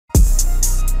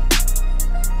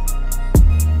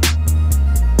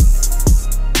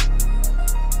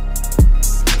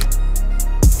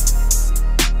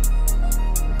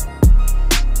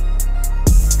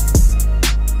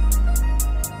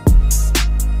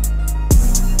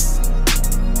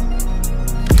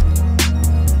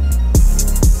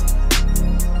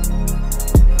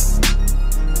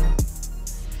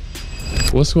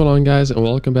What's going on, guys, and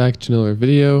welcome back to another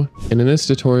video. And in this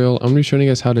tutorial, I'm going to be showing you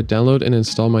guys how to download and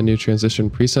install my new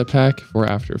transition preset pack for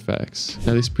After Effects.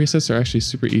 Now, these presets are actually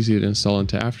super easy to install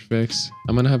into After Effects.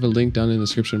 I'm going to have a link down in the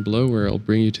description below where it'll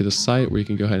bring you to the site where you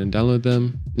can go ahead and download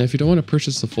them. Now, if you don't want to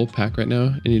purchase the full pack right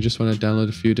now and you just want to download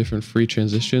a few different free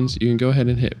transitions, you can go ahead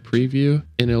and hit preview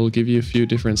and it will give you a few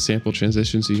different sample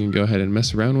transitions you can go ahead and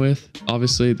mess around with.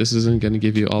 Obviously, this isn't going to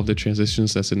give you all the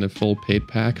transitions that's in the full paid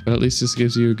pack, but at least this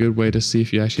gives you a good way to see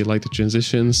if you actually like the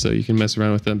transitions so you can mess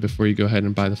around with them before you go ahead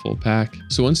and buy the full pack.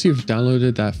 So once you've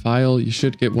downloaded that file, you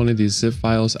should get one of these zip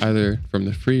files either from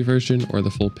the free version or the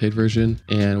full paid version.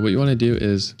 And what you want to do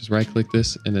is just right click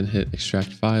this and then hit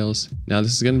extract files. Now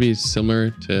this is going to be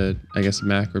similar to, I guess,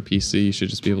 Mac or PC. You should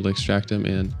just be able to extract them,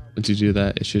 and once you do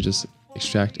that, it should just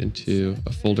extract into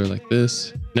a folder like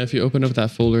this. Now if you open up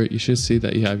that folder, you should see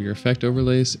that you have your effect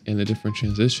overlays and the different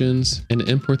transitions. And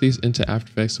to import these into After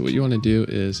Effects, what you want to do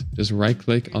is just right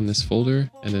click on this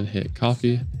folder and then hit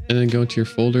copy, and then go into your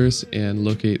folders and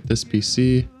locate this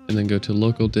PC, and then go to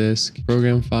local disk,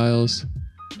 program files,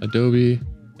 Adobe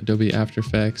After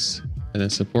Effects, and then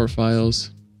support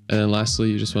files. And then lastly,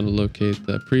 you just want to locate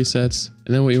the presets.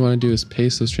 And then what you want to do is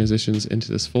paste those transitions into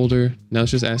this folder. Now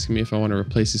it's just asking me if I want to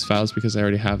replace these files because I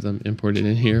already have them imported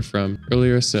in here from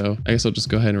earlier. So I guess I'll just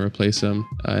go ahead and replace them.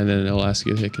 And then it'll ask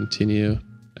you to hit continue.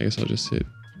 I guess I'll just do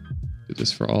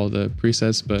this for all the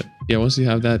presets. But yeah, once you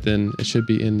have that, then it should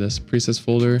be in this presets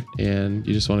folder, and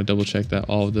you just want to double check that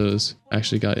all of those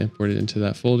actually got imported into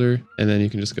that folder, and then you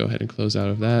can just go ahead and close out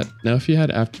of that. Now if you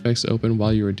had After Effects open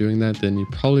while you were doing that, then you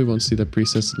probably won't see the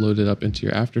presets loaded up into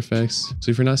your After Effects. So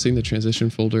if you're not seeing the transition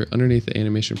folder underneath the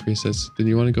animation presets, then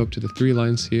you want to go up to the three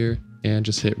lines here and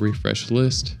just hit refresh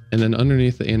list. And then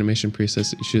underneath the animation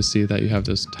presets, you should see that you have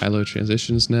those Tylo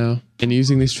transitions now. And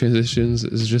using these transitions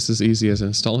is just as easy as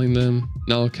installing them.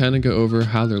 Now I'll kind of go over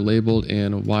how they're labeled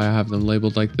and why I have them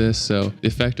labeled like this. So the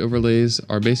effect overlays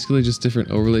are basically just different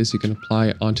overlays you can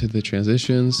apply onto the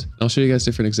transitions. I'll show you guys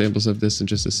different examples of this in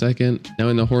just a second. Now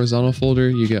in the horizontal folder,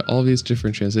 you get all these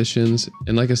different transitions.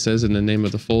 And like it says in the name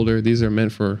of the folder, these are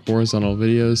meant for horizontal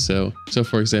videos. So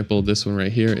for example, this one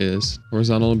right here is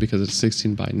horizontal because it's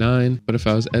 16 by 9. But if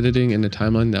I was editing in a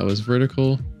timeline that was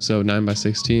vertical, so 9 by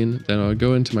 16, then I would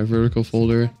go into my vertical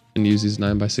folder and use these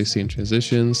 9 by 16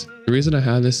 transitions. The reason I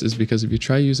have this is because if you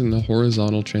try using the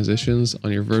horizontal transitions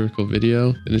on your vertical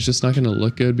video, then it's just not going to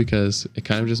look good because it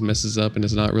kind of just messes up and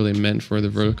it's not really meant for the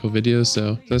vertical video.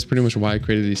 So that's pretty much why I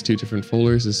created these two different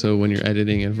folders, is so when you're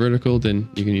editing in vertical, then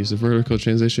you can use the vertical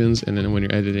transitions, and then when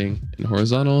you're editing in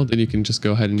horizontal, then you can just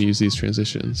go ahead and use these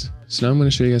transitions. So now I'm going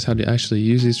to show you guys how to actually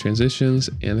use these transitions.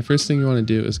 And the first thing you want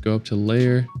to do is go up to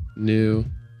layer, new,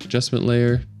 adjustment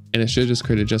layer, and it should just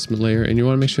create an adjustment layer, and you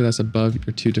want to make sure that's above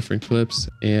your two different clips.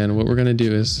 And what we're going to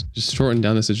do is just shorten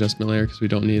down this adjustment layer because we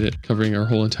don't need it covering our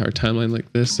whole entire timeline like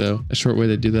this. So a short way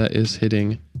to do that is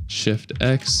hitting Shift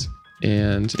X,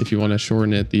 and if you want to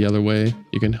shorten it the other way,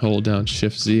 you can hold down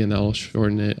Shift Z and that will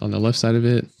shorten it on the left side of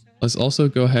it. Let's also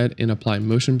go ahead and apply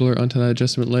motion blur onto that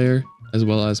adjustment layer, as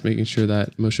well as making sure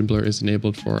that motion blur is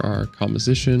enabled for our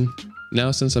composition.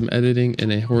 Now, since I'm editing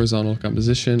in a horizontal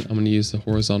composition, I'm going to use the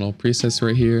horizontal presets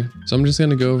right here. So I'm just going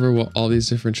to go over what all these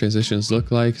different transitions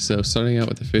look like. So starting out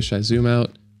with the fisheye zoom out,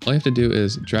 all you have to do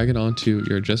is drag it onto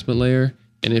your adjustment layer.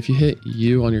 And if you hit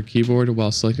U on your keyboard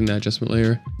while selecting that adjustment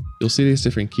layer, you'll see these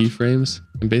different keyframes.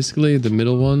 And basically the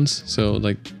middle ones, so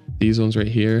like these ones right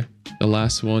here, the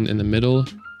last one in the middle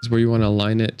is where you want to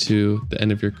align it to the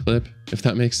end of your clip, if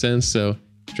that makes sense. So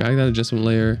drag that adjustment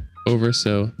layer over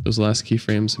so those last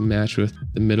keyframes match with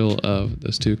the middle of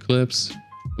those two clips.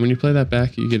 And when you play that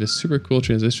back, you get a super cool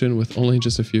transition with only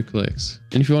just a few clicks.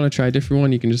 And if you want to try a different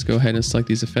one, you can just go ahead and select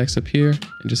these effects up here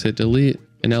and just hit delete.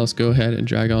 And now let's go ahead and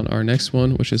drag on our next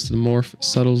one, which is the morph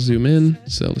subtle zoom in.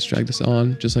 So let's drag this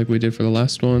on just like we did for the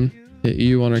last one. Hit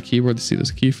U on our keyboard to see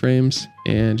those keyframes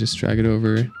and just drag it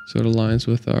over so it aligns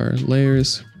with our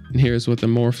layers. And here's what the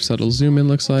morph subtle zoom in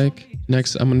looks like.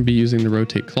 Next, I'm going to be using the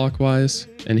rotate clockwise,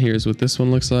 and here's what this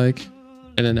one looks like.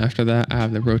 And then after that, I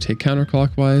have the rotate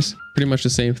counterclockwise. Pretty much the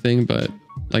same thing, but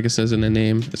like it says in the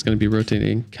name, it's going to be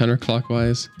rotating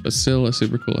counterclockwise, but still a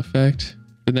super cool effect.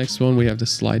 The next one, we have the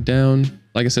slide down.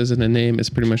 Like it says in the name, it's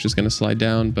pretty much just going to slide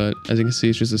down, but as you can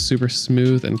see, it's just a super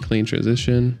smooth and clean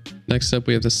transition. Next up,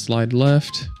 we have the slide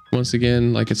left. Once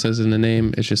again, like it says in the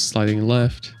name, it's just sliding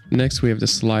left. Next, we have the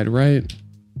slide right.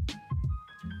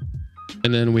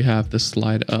 And then we have the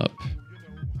slide up.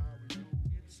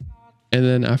 And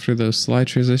then after those slide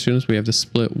transitions, we have the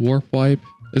split warp wipe.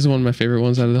 This is one of my favorite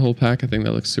ones out of the whole pack. I think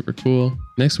that looks super cool.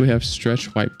 Next, we have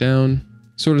stretch wipe down.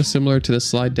 Sort of similar to the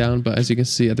slide down, but as you can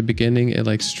see at the beginning, it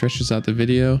like stretches out the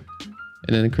video.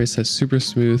 and then it creates that super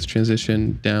smooth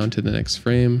transition down to the next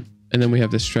frame. And then we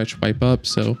have the stretch wipe up.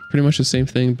 So pretty much the same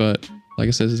thing, but like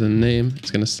it says in the name,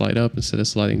 it's going to slide up instead of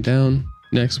sliding down.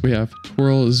 Next, we have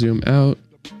twirl zoom out.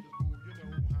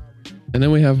 And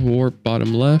then we have warp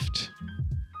bottom left,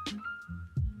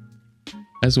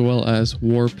 as well as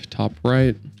warp top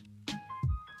right.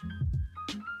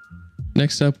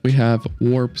 Next up, we have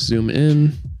warp zoom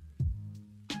in.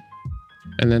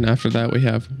 And then after that, we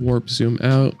have warp zoom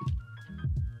out.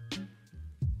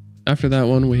 After that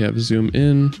one, we have zoom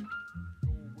in.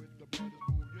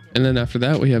 And then after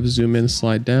that, we have zoom in,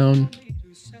 slide down.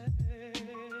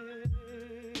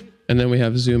 And then we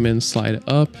have zoom in, slide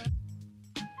up.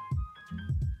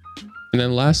 And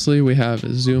then lastly, we have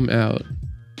zoom out.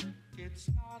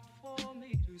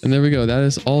 And there we go. That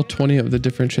is all 20 of the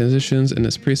different transitions in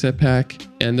this preset pack.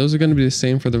 And those are going to be the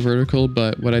same for the vertical,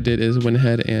 but what I did is went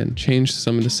ahead and changed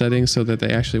some of the settings so that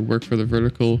they actually work for the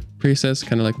vertical presets,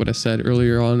 kind of like what I said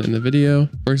earlier on in the video.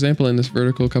 For example, in this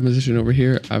vertical composition over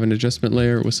here, I have an adjustment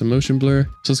layer with some motion blur.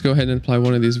 So let's go ahead and apply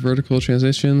one of these vertical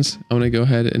transitions. I'm going to go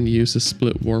ahead and use the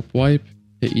split warp wipe.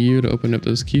 Hit U to open up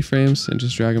those keyframes and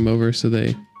just drag them over so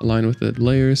they align with the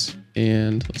layers.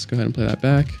 And let's go ahead and play that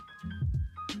back.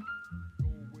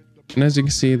 And as you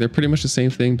can see, they're pretty much the same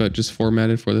thing, but just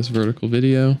formatted for this vertical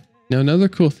video. Now, another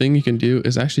cool thing you can do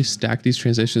is actually stack these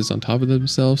transitions on top of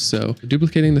themselves. So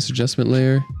duplicating this adjustment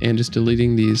layer and just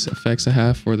deleting these effects I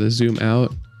have for the zoom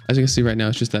out. As you can see right now,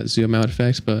 it's just that zoom out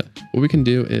effect, but what we can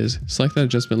do is select that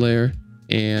adjustment layer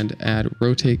and add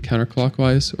rotate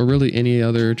counterclockwise, or really any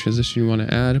other transition you want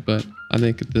to add, but I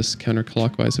think this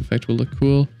counterclockwise effect will look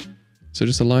cool. So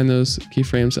just align those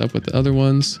keyframes up with the other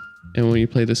ones. And when you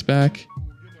play this back,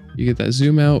 you get that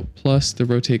zoom out plus the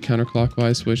rotate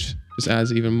counterclockwise, which just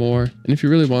adds even more. And if you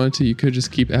really wanted to, you could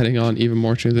just keep adding on even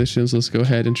more transitions. Let's go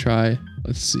ahead and try,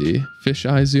 let's see,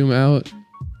 fisheye zoom out.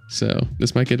 So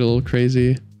this might get a little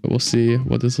crazy, but we'll see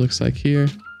what this looks like here.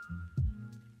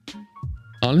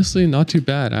 Honestly, not too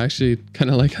bad. I actually kind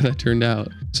of like how that turned out.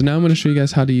 So now I'm going to show you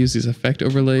guys how to use these effect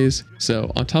overlays. So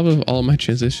on top of all of my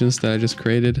transitions that I just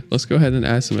created, let's go ahead and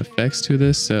add some effects to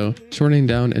this. So shortening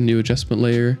down a new adjustment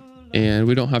layer. And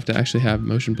we don't have to actually have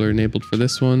motion blur enabled for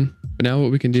this one. But now what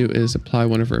we can do is apply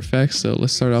one of our effects. So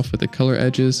let's start off with the color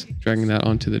edges, dragging that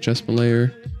onto the adjustment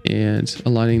layer and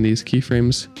aligning these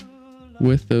keyframes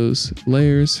with those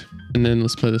layers. And then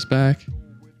let's play this back.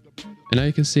 And now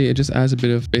you can see it just adds a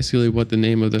bit of basically what the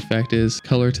name of the effect is,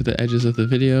 color to the edges of the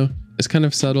video. It's kind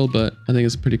of subtle, but I think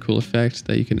it's a pretty cool effect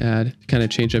that you can add to kind of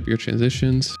change up your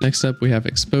transitions. Next up, we have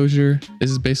exposure.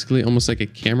 This is basically almost like a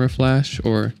camera flash,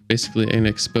 or basically an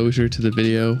exposure to the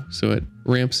video. So it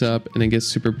ramps up and it gets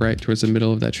super bright towards the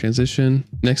middle of that transition.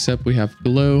 Next up, we have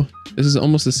glow. This is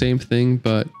almost the same thing,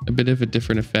 but a bit of a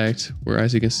different effect, where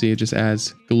as you can see, it just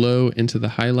adds glow into the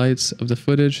highlights of the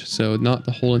footage. So not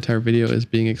the whole entire video is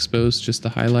being exposed, just the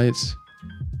highlights.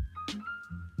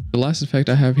 The last effect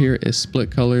I have here is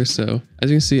split color. So as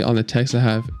you can see on the text, I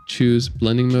have choose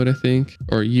blending mode, I think,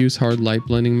 or use hard light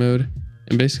blending mode.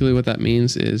 And basically what that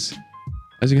means is,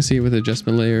 as you can see with the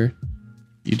adjustment layer,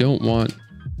 you don't want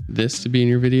this to be in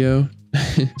your video.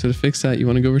 So to fix that, you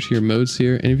want to go over to your modes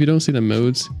here. And if you don't see the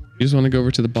modes, you just want to go over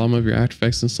to the bottom of your After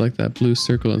Effects and select that blue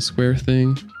circle and square thing.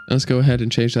 And let's go ahead and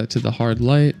change that to the hard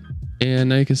light. And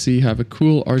now you can see you have a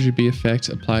cool RGB effect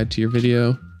applied to your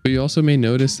video. But you also may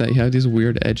notice that you have these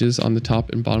weird edges on the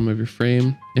top and bottom of your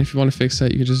frame. And if you want to fix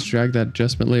that, you can just drag that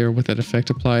adjustment layer with that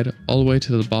effect applied all the way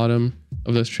to the bottom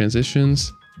of those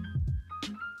transitions.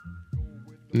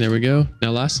 And there we go.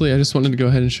 Now lastly, I just wanted to go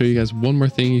ahead and show you guys one more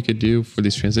thing you could do for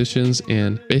these transitions,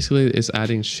 and basically it's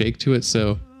adding shake to it.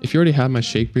 So if you already have my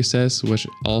shake presets, which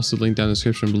I'll also link down in the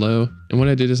description below, and what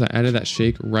I did is I added that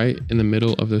shake right in the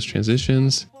middle of those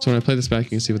transitions. So when I play this back, you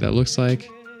can see what that looks like.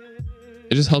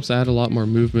 It just helps add a lot more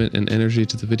movement and energy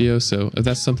to the video. So if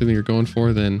that's something that you're going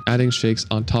for, then adding shakes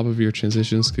on top of your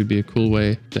transitions could be a cool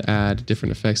way to add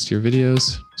different effects to your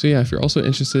videos. So yeah, if you're also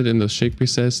interested in those shake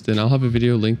presets, then I'll have a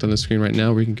video linked on the screen right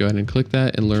now where you can go ahead and click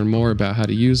that and learn more about how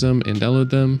to use them and download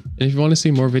them. And if you want to see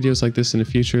more videos like this in the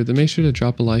future, then make sure to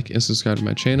drop a like and subscribe to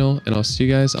my channel, and I'll see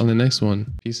you guys on the next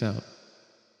one. Peace out.